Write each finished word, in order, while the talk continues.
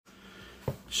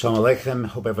Shalom Aleichem.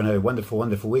 Hope everyone had a wonderful,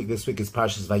 wonderful week. This week is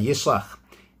Parshas Vayishlach.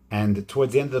 And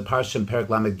towards the end of the Parsha in Perek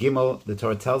Lamed Gimel, the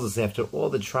Torah tells us after all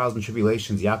the trials and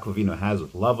tribulations Yaakov Avinu has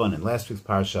with Lavan in last week's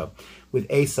Parsha, with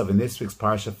Esav in this week's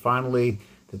Parsha, finally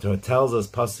the Torah tells us,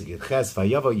 Pasuk Yitches,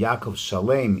 Vayavo Yaakov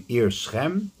Shalem Ir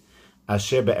Shechem,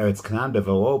 Asher Be'eretz Canaan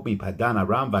Bevo'o Mi Padan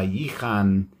Aram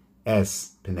Vayichan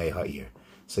Es Pnei Ha'ir.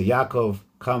 So Yaakov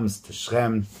comes to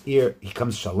Shechem, he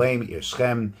comes Shalem Ir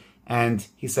Shechem, and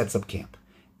he sets up camp.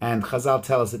 And Chazal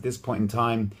tell us at this point in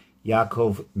time,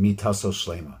 Yaakov mitaso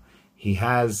shlema. He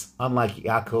has, unlike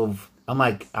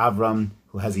Avram,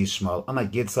 who has Yishmael,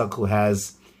 unlike Yitzchak, who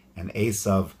has an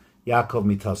Esav, Yaakov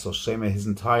mitaso shlema, his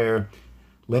entire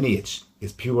lineage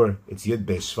is pure, it's Yud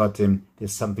Beis Shvatim,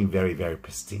 there's something very, very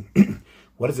pristine.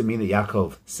 What does it mean that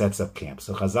Yaakov sets up camp?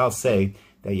 So Chazal say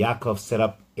that Yaakov set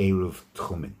up Eruv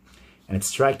Tchumen. And it's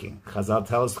striking. Chazal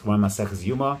tells us, Gemara Maseches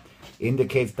Yuma,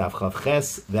 indicates Daf Chav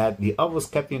Ches, that the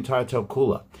Avos kept the entire Torah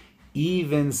Kula.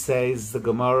 Even says the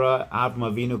Gemara, Avram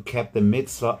Avinu kept the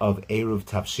mitzvah of Eruv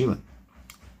Tavshilin.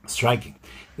 Striking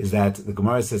is that the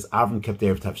Gemara says Avram kept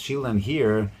Eruv Tavshilin, and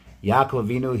here Yaakov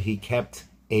Avinu, he kept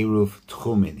Eruv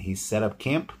Tchumen. He set up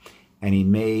camp and he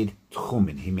made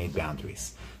Tchumen. He made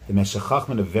boundaries. The Meshech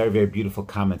Chochmah, a very, very beautiful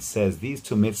comment, says these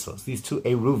two mitzvahs, these two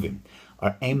Eruvim,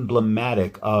 are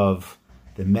emblematic of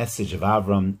the message of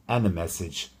Avram and the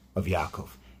message of Yaakov.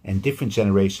 And different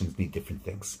generations need different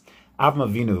things. Avram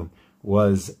Avinu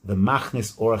was the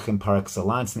Machnis Orachim par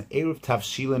excellence, and Eruv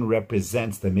Tavshilin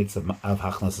represents the mitzvah of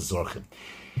Hachnas Orachim.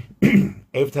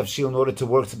 Eruv Tavshilin, in order to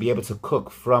work, to be able to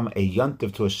cook from a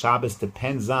Yontiv to a Shabbos,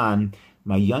 depends on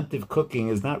my Yontiv cooking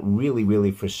is not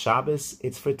really for Shabbos,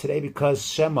 it's for today, because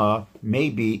Shema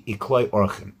may be Ikloi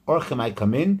Orchim. Orchim might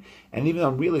come in, and even though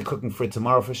I'm really cooking for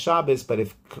tomorrow for Shabbos, but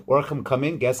if Orchim come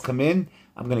in, guests come in,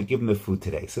 I'm going to give them the food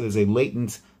today. So there's a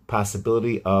latent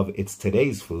possibility of it's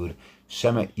today's food.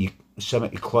 Shema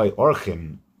Ikloi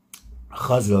Orchim,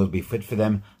 Chazil will be fit for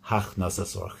them, Hach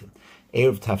Nasas Orchim.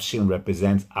 Eruv Tavshilin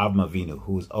represents Avram Avinu,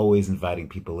 who was always inviting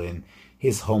people in.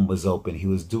 His home was open. He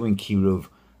was doing Kiruv,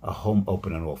 a home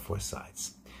open on all four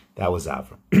sides. That was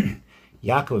Avram.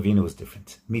 Yaakov Avinu was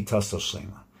different. Mitaso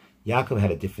Shlema. Yaakov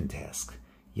had a different task.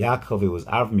 Yaakov, it was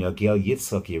Avram Yagel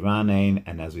Yitzchak Yiranein,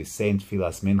 and as we say in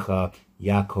Tfilas Mincha,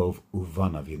 Yaakov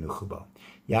Uvanav Yenuchubo.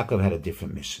 Yaakov had a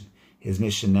different mission. His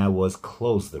mission now was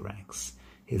close the ranks.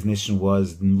 His mission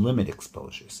was limit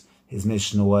exposures. His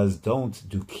mission was don't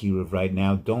do Kiruv right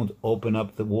now, don't open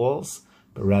up the walls,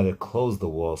 but rather close the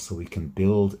walls so we can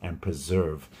build and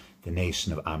preserve the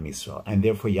nation of Am Yisrael. And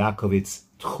therefore Yaakov, it's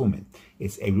Tchumen.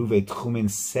 It's Eruv Tchumen,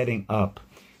 setting up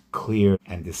clear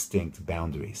and distinct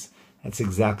boundaries. That's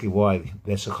exactly why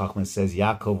Meshech Chochmah says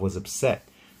Yaakov was upset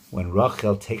when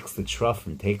Rachel takes the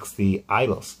Truffim, takes the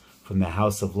idols from the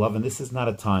house of Lavan. This is not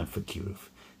a time for Kiruv.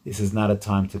 This is not a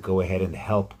time to go ahead and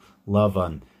help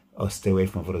Lavan or stay away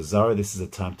from Avodah Zarah. This is a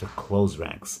time to close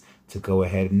ranks, to go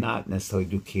ahead and not necessarily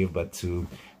do Kiruv, but to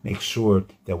make sure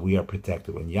that we are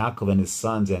protected. When Yaakov and his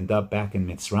sons end up back in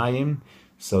Mitzrayim,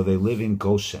 so they live in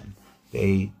Goshen.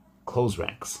 They close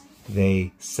ranks.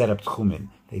 They set up Tchumen.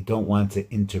 They don't want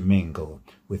to intermingle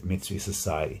with Mitzri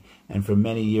society. And for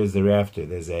many years thereafter,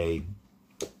 there's a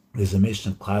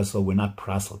mission of Klausel. We're not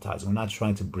proselytizing. We're not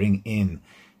trying to bring in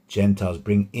Gentiles,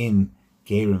 bring in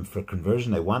Gerim for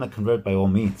conversion. They want to convert by all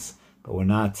means, but we're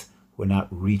not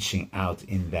reaching out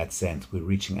in that sense. We're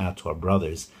reaching out to our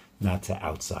brothers, not to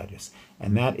outsiders.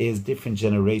 And that is, different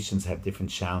generations have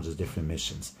different challenges, different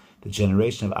missions. The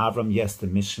generation of Avram, yes, the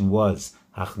mission was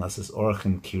Hachnasas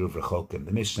Orchim Kiruv Rechokim.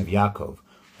 The mission of Yaakov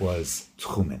was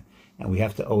Tchumen. And we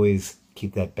have to always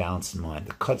keep that balance in mind.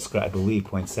 The Kutzker, I believe,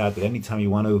 points out that anytime you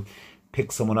want to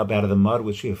pick someone up out of the mud,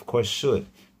 which we of course should,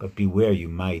 but beware, you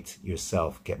might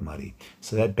yourself get muddy.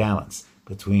 So that balance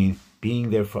between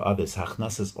being there for others,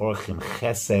 Hachnasas Orchim,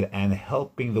 Chesed, and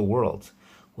helping the world,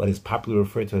 what is popularly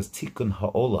referred to as Tikkun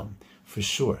Ha'olam, for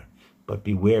sure. But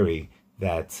be wary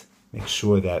that, make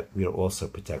sure that we are also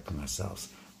protecting ourselves.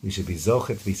 We should be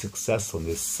zochet to be successful in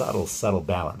this subtle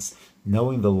balance,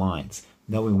 knowing the lines,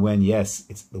 knowing when, yes,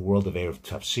 it's the world of Eruv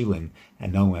Tavshilin,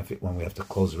 and knowing when we have to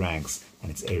close ranks,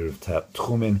 and it's Eruv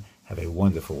Tchumen. Have a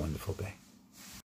wonderful, wonderful day.